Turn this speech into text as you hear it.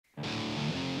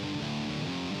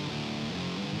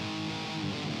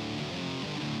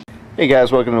Hey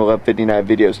guys, welcome to 1159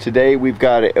 Videos. Today we've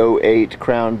got an '08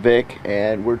 Crown Vic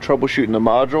and we're troubleshooting the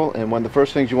module, and one of the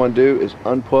first things you want to do is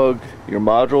unplug your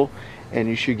module, and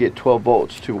you should get 12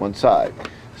 volts to one side.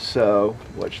 So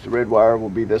watch, the red wire will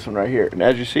be this one right here, and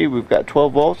as you see we've got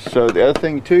 12 volts. So the other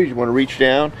thing too is you want to reach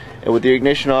down and with the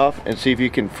ignition off and see if you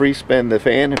can free spin the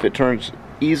fan. If it turns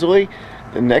easily,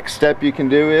 the next step you can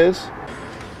do is,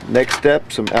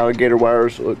 some alligator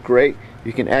wires look great.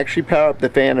 You can actually power up the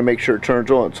fan and make sure it turns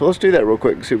on. So let's do that real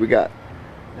quick and see what we got.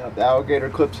 Now the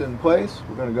alligator clips in place.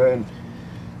 We're going to go ahead and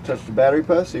touch the battery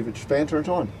press, see if the fan turns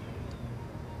on.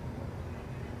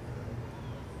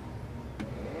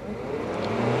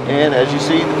 And as you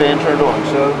see, the fan turned on.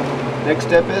 So next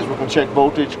step is we're going to check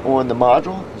voltage on the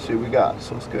module and see what we got.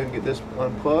 So let's go ahead and get this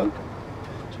unplugged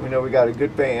so we know we got a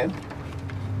good fan.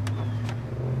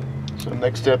 So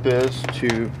next step is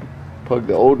to plug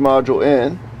the old module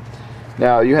in.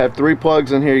 Now you have 3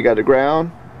 plugs in here. You got the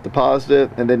ground, the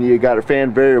positive, and then you got a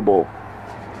fan variable.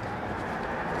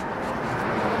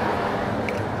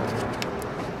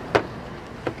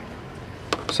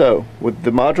 So with the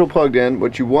module plugged in,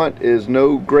 what you want is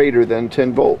no greater than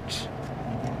 10 volts.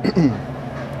 A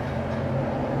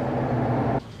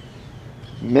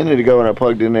minute ago when I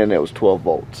plugged it in, it was 12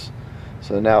 volts.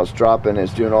 So now it's dropping,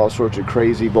 it's doing all sorts of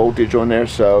crazy voltage on there.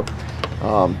 So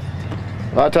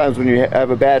a lot of times when you have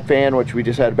a bad fan, which we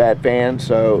just had a bad fan,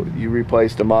 so you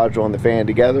replace the module and the fan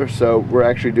together. So we're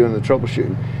actually doing the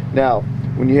troubleshooting. Now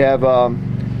when you have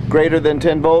greater than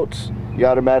 10 volts, you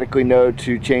automatically know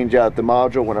to change out the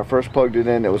module. When I first plugged it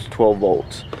in, it was 12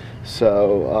 volts.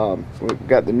 So we've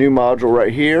got the new module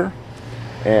right here,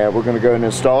 and we're going to go and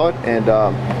install it. And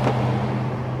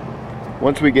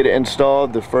once we get it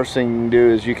installed, the first thing you can do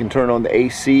is you can turn on the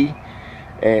AC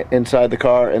inside the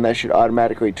car, and that should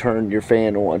automatically turn your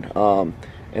fan on,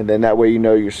 and then that way you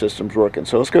know your system's working.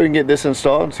 So let's go ahead and get this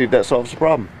installed and see if that solves the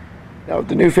problem. Now with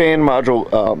the new fan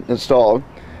module installed,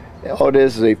 all it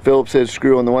is a Phillips head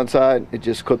screw on the one side. It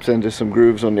just clips into some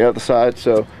grooves on the other side.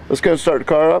 So let's go and start the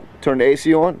car up, turn the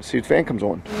AC on, see if the fan comes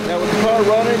on. Now with the car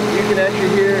running, you can actually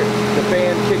hear the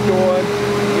fan kicked on.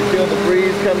 You can feel the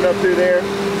breeze coming up through there.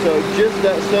 So just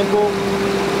that simple,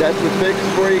 that's the fix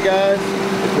for you guys.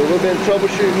 It's a little bit of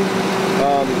troubleshooting.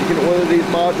 You can order these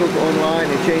modules online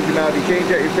and change them out. If you change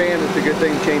out your fan, it's a good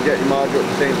thing to change out your module at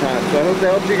the same time. So I hope that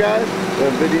helps you guys.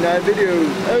 1159 Videos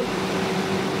out.